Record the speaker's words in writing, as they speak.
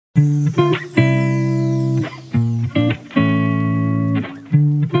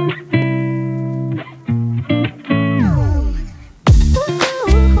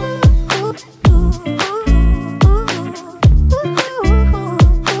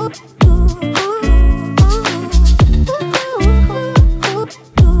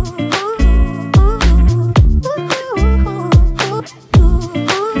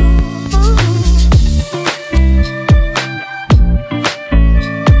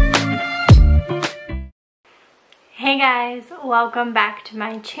Hey guys, welcome back to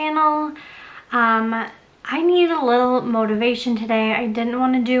my channel. I need a little motivation today. I didn't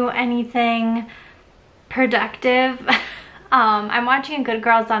want to do anything productive. I'm watching Good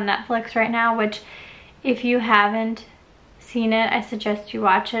Girls on Netflix right now, which if you haven't seen it, I suggest you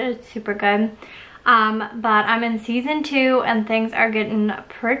watch it. It's super good. But I'm in season 2 and things are getting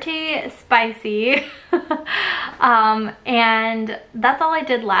pretty spicy. And that's all I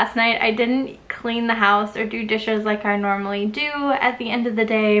did last night. I didn't clean the house or do dishes like I normally do at the end of the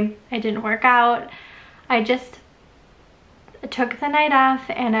day. I didn't work out. I just took the night off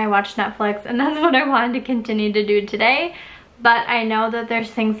and I watched Netflix, and that's what I wanted to continue to do today. But I know that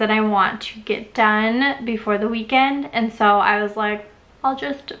there's things that I want to get done before the weekend, and so I was like, I'll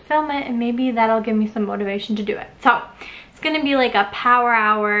just film it and maybe that'll give me some motivation to do it. So it's gonna be like a power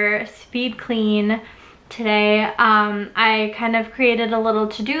hour speed clean today. I kind of created a little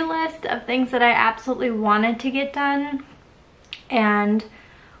to-do list of things that I absolutely wanted to get done, and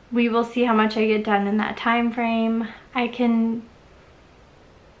we will see how much I get done in that time frame.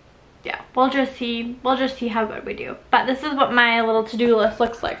 We'll just see how good we do. But this is what my little to-do list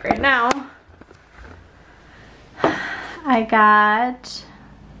looks like right now. I got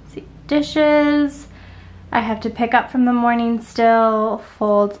dishes I have to pick up from the morning still,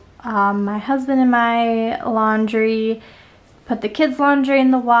 fold my husband and my laundry, put the kids' laundry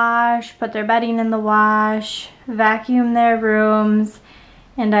in the wash, put their bedding in the wash, vacuum their rooms,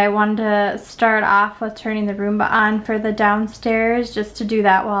 and I wanted to start off with turning the Roomba on for the downstairs, just to do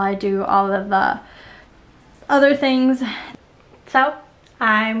that while I do all of the other things. So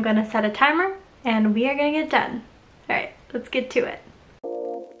I'm gonna set a timer and we are gonna get done. All right, let's get to it.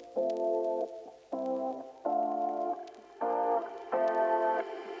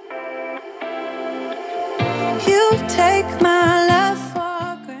 You take my love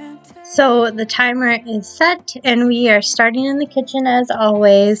for granted. So the timer is set and we are starting in the kitchen as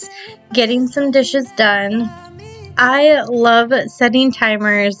always, getting some dishes done. I love setting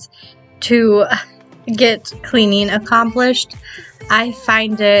timers to get cleaning accomplished. I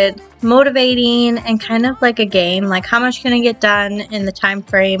find it motivating and kind of like a game, like how much can I get done in the time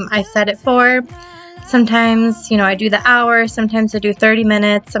frame I set it for. Sometimes, you know, I do the hour, sometimes I do 30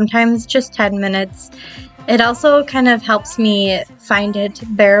 minutes, sometimes just 10 minutes. It also kind of helps me find it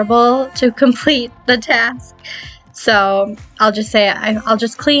bearable to complete the task. So I'll just say I'll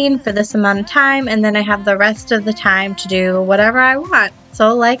just clean for this amount of time, and then I have the rest of the time to do whatever I want.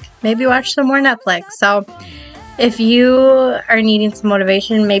 So like maybe watch some more Netflix. So if you are needing some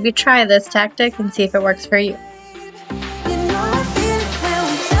motivation, maybe try this tactic and see if it works for you.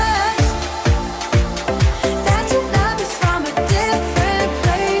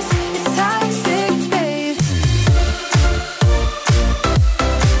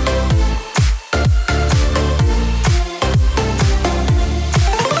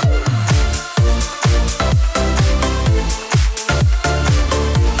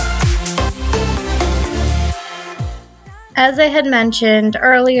 As I had mentioned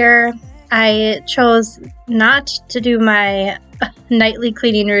earlier, I chose not to do my nightly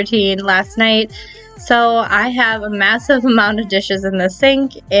cleaning routine last night, so I have a massive amount of dishes in the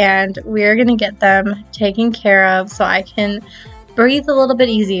sink and we're gonna get them taken care of so I can breathe a little bit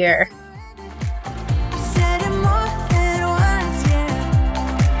easier.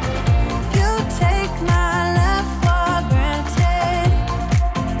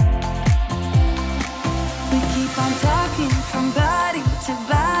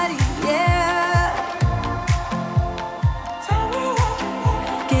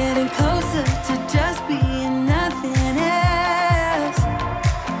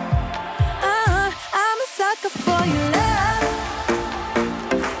 For your love,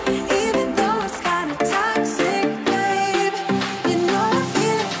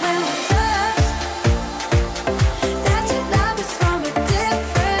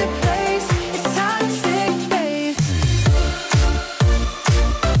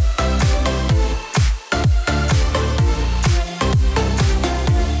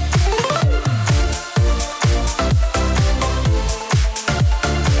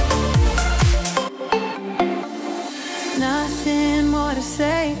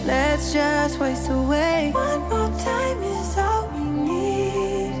 just wastes away. One more time is all we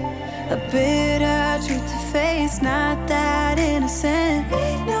need. A bitter truth to face, not that innocent.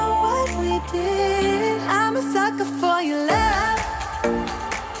 We know what we did. I'm a sucker for your love,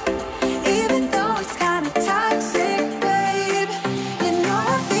 even though it's kinda toxic, babe. You know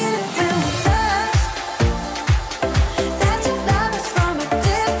I feel it when we touch. That your love is from a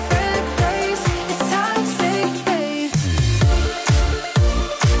different place. It's toxic, babe.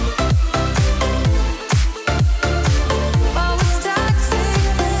 Oh, it's toxic,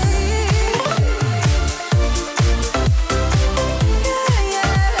 babe. Yeah,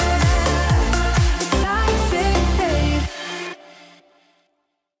 yeah. It's toxic, babe.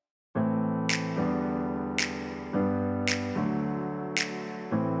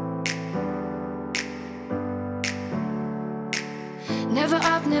 Never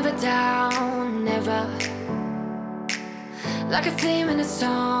up, never down, never. Like a theme in a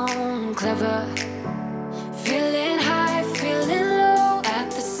song, clever. Feeling high, feeling low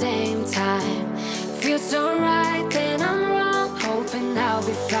at the same time. Feels so right, then I'm wrong, hoping I'll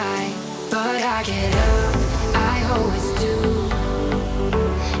be fine. But I get up, I always do.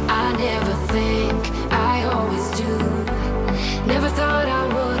 I never think, I always do. Never thought I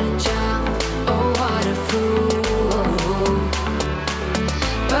wouldn't jump, oh what a fool.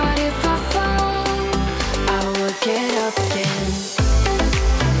 But if I fall, I will get up again.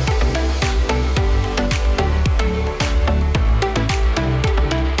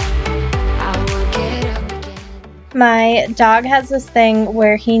 I will get up again. My dog has this thing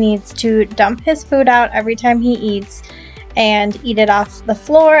where he needs to dump his food out every time he eats and eat it off the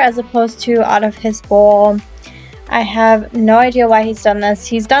floor as opposed to out of his bowl. I have no idea why he's done this.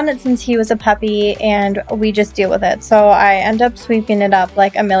 He's done it since he was a puppy and we just deal with it. So I end up sweeping it up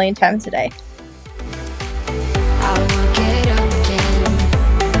like a million times a day. I will get up again.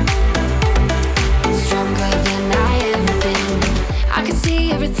 Stronger than I ever been. I can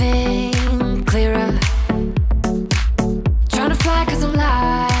see everything clearer. Trying to fly 'cause I'm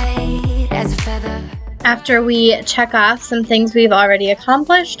light as a feather. After we check off some things we've already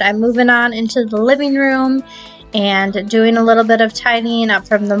accomplished, I'm moving on into the living room and doing a little bit of tidying up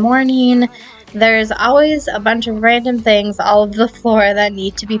from the morning. There's always a bunch of random things all over the floor that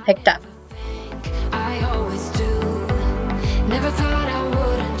need to be picked up. I always do. Never thought I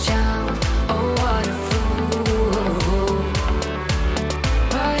wouldn't jump. Oh, what a fool.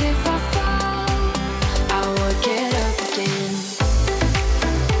 But if I fall, I will get up again.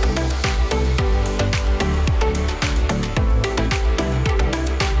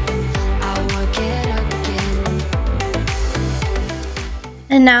 I will get up again.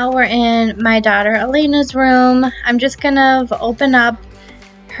 And now we're in my daughter Elena's room. I'm just gonna open up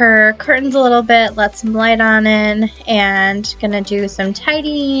her curtains a little bit, let some light on in, and gonna do some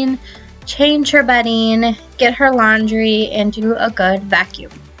tidying, change her bedding, get her laundry, and do a good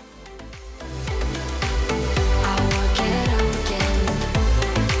vacuum. I will get up again.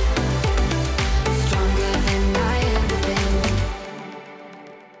 Stronger than I ever been.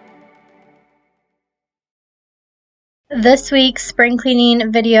 This week's spring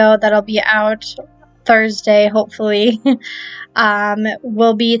cleaning video that'll be out Thursday, hopefully,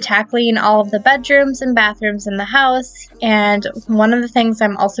 will be tackling all of the bedrooms and bathrooms in the house. And one of the things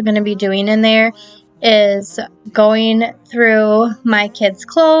I'm also going to be doing in there is going through my kids'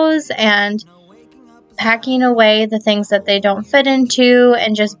 clothes and packing away the things that they don't fit into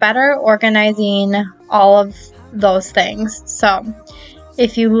and just better organizing all of those things. So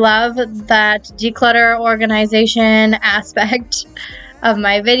if you love that declutter organization aspect of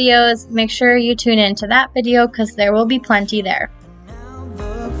my videos, make sure you tune into that video because there will be plenty there.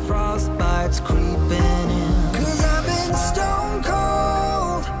 The frostbite's creeping in. 'Cause I've been stone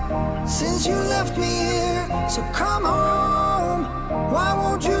cold since you left me here. So come home. Why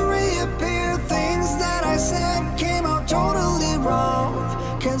won't you reappear? Things that I said came out totally wrong.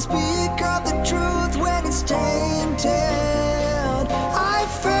 Can't speak of the truth when it's tainted. I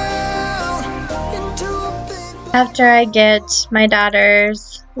fell into a big. After I get my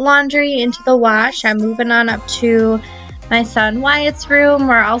daughter's laundry into the wash, I'm moving on up to my son Wyatt's room.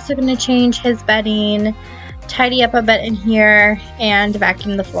 We're also going to change his bedding, tidy up a bit in here, and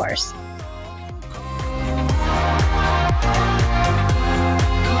vacuum the floors.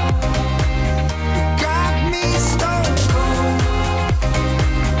 Got me stone cold.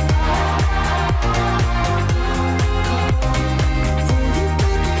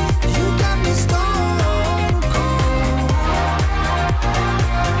 You got me stone cold.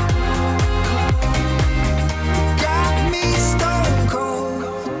 Got me stone cold.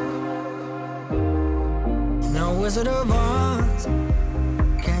 No Wizard of Oz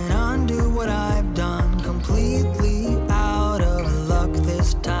can undo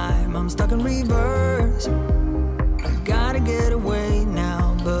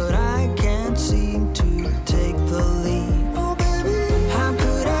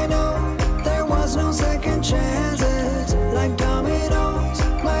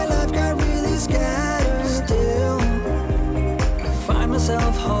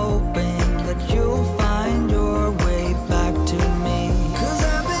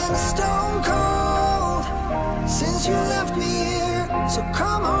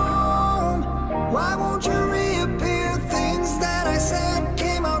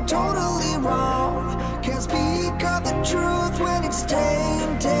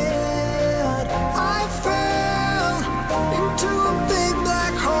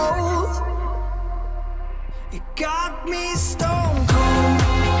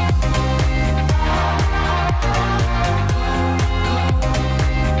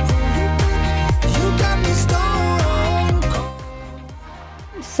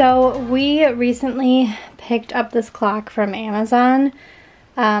So we recently picked up this clock from Amazon.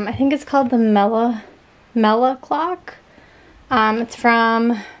 I think it's called the Mela clock. It's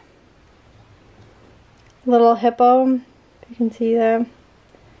from Little Hippo. If you can see the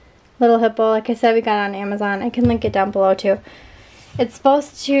Little Hippo. Like I said, we got it on Amazon. I can link it down below too. It's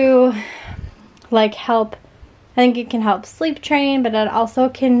supposed to like help, I think it can help sleep train, but it also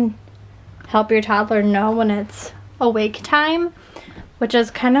can help your toddler know when it's awake time, which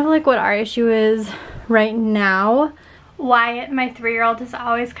is kind of like what our issue is right now. Wyatt, my 3-year-old, has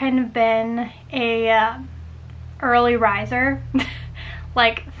always kind of been a early riser,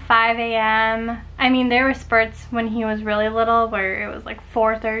 like 5 a.m. I mean, there were spurts when he was really little where it was like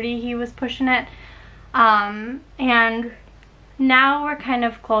 4:30 he was pushing it. And now we're kind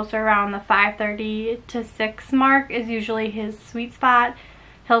of closer around the 5:30 to 6 mark is usually his sweet spot.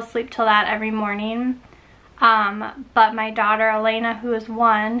 He'll sleep till that every morning. But my daughter Elena, who is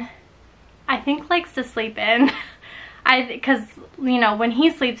 1, I think likes to sleep in. Because, you know, when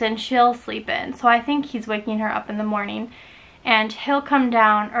he sleeps in, she'll sleep in. So I think he's waking her up in the morning. And he'll come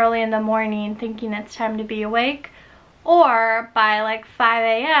down early in the morning thinking it's time to be awake. Or by like 5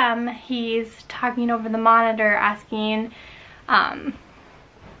 a.m. he's talking over the monitor asking,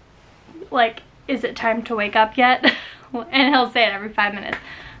 like, is it time to wake up yet? And he'll say it every 5 minutes.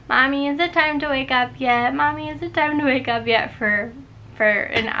 Mommy, is it time to wake up yet? Mommy, is it time to wake up yet? For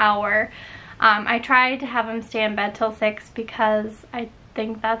an hour. I tried to have him stay in bed till 6 because I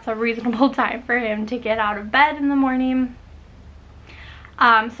think that's a reasonable time for him to get out of bed in the morning.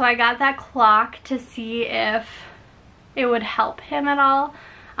 So I got that clock to see if it would help him at all.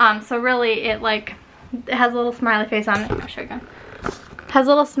 So really it has a little smiley face on it. I'll show you again. Has a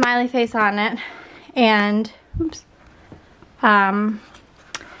little smiley face on it, and oops.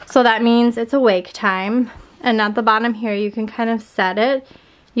 So that means it's awake time. And at the bottom here you can kind of set it.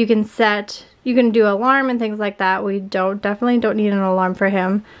 You can do alarm and things like that. We definitely don't need an alarm for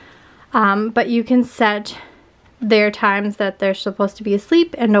him. But you can set their times that they're supposed to be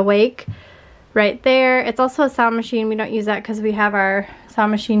asleep and awake right there. It's also a sound machine. We don't use that because we have our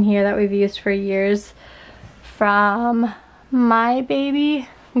sound machine here that we've used for years from My Baby.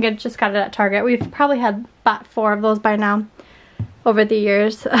 We just got it at Target. We've probably had about 4 of those by now over the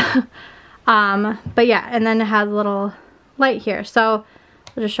years. But yeah, and then it has a little light here. So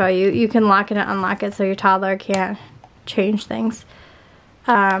I'll just show you. You can lock it and unlock it so your toddler can't change things.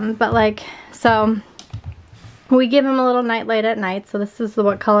 But like, so we give him a little night light at night. So this is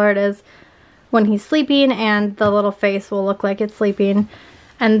what color it is when he's sleeping, and the little face will look like it's sleeping.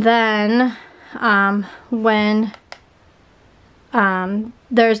 And then when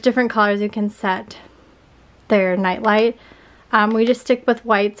there's different colors you can set their night light. We just stick with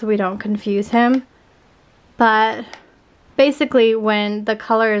white so we don't confuse him. But basically when the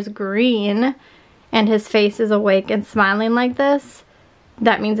color is green and his face is awake and smiling like this,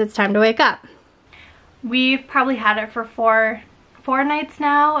 that means it's time to wake up. We've probably had it for four nights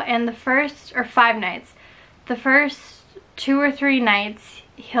now, and the first, or 5 nights. The first 2 or 3 nights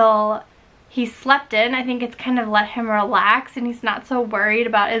he slept in. I think it's kind of let him relax, and he's not so worried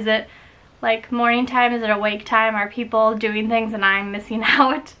about, is it like morning time, is it awake time, are people doing things and I'm missing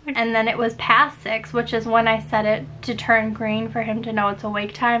out? And then it was past 6, which is when I set it to turn green for him to know it's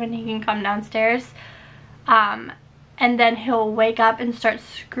awake time and he can come downstairs. And then he'll wake up and start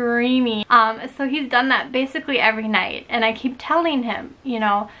screaming. So he's done that basically every night, and I keep telling him, you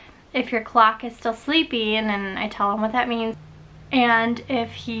know, if your clock is still sleeping, and I tell him what that means, and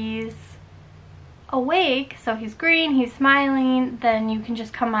if he's awake, so he's green, he's smiling, then you can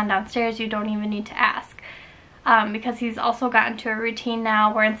just come on downstairs. You don't even need to ask. Because he's also gotten to a routine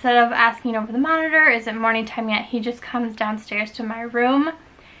now where instead of asking over the monitor, is it morning time yet, he just comes downstairs to my room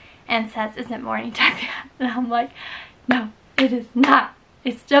and says, is it morning time yet? And I'm like, no, it is not.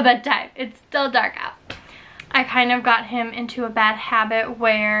 It's still bedtime. It's still dark out. I kind of got him into a bad habit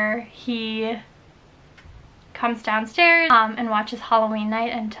where he comes downstairs and watches Halloween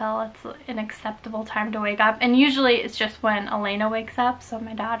Night until it's an acceptable time to wake up. And usually it's just when Elena wakes up, so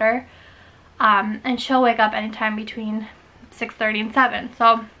my daughter. And she'll wake up anytime between 6:30 and 7.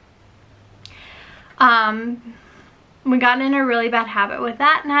 So we got in a really bad habit with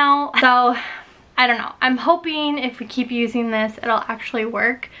that now. So I don't know. I'm hoping if we keep using this, it'll actually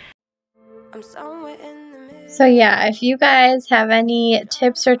work. So yeah, if you guys have any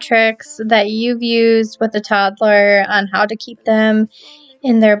tips or tricks that you've used with a toddler on how to keep them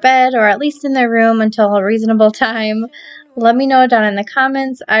in their bed or at least in their room until a reasonable time, let me know down in the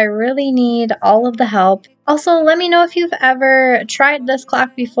comments. I really need all of the help. Also, let me know if you've ever tried this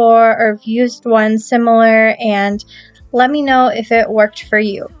clock before or if used one similar, and Let me know if it worked for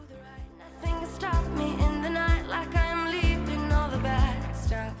you.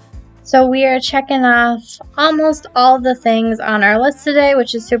 So we are checking off almost all the things on our list today,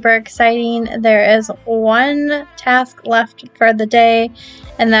 which is super exciting. There is one task left for the day,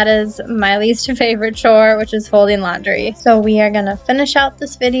 and that is my least favorite chore, which is folding laundry. So we are gonna finish out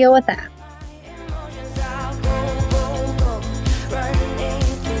this video with that.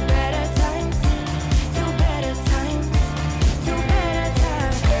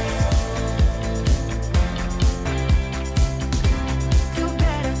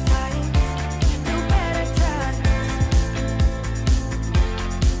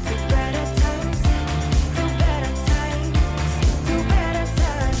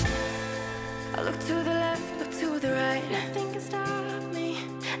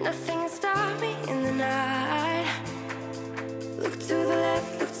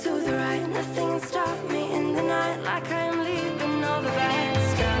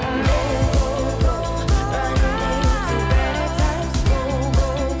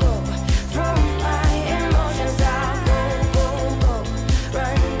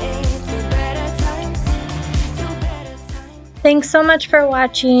 Thanks so much for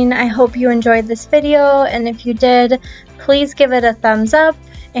watching. I hope you enjoyed this video, and if you did, please give it a thumbs up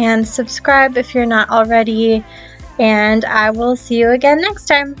and subscribe if you're not already, and I will see you again next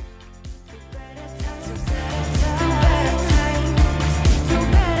time.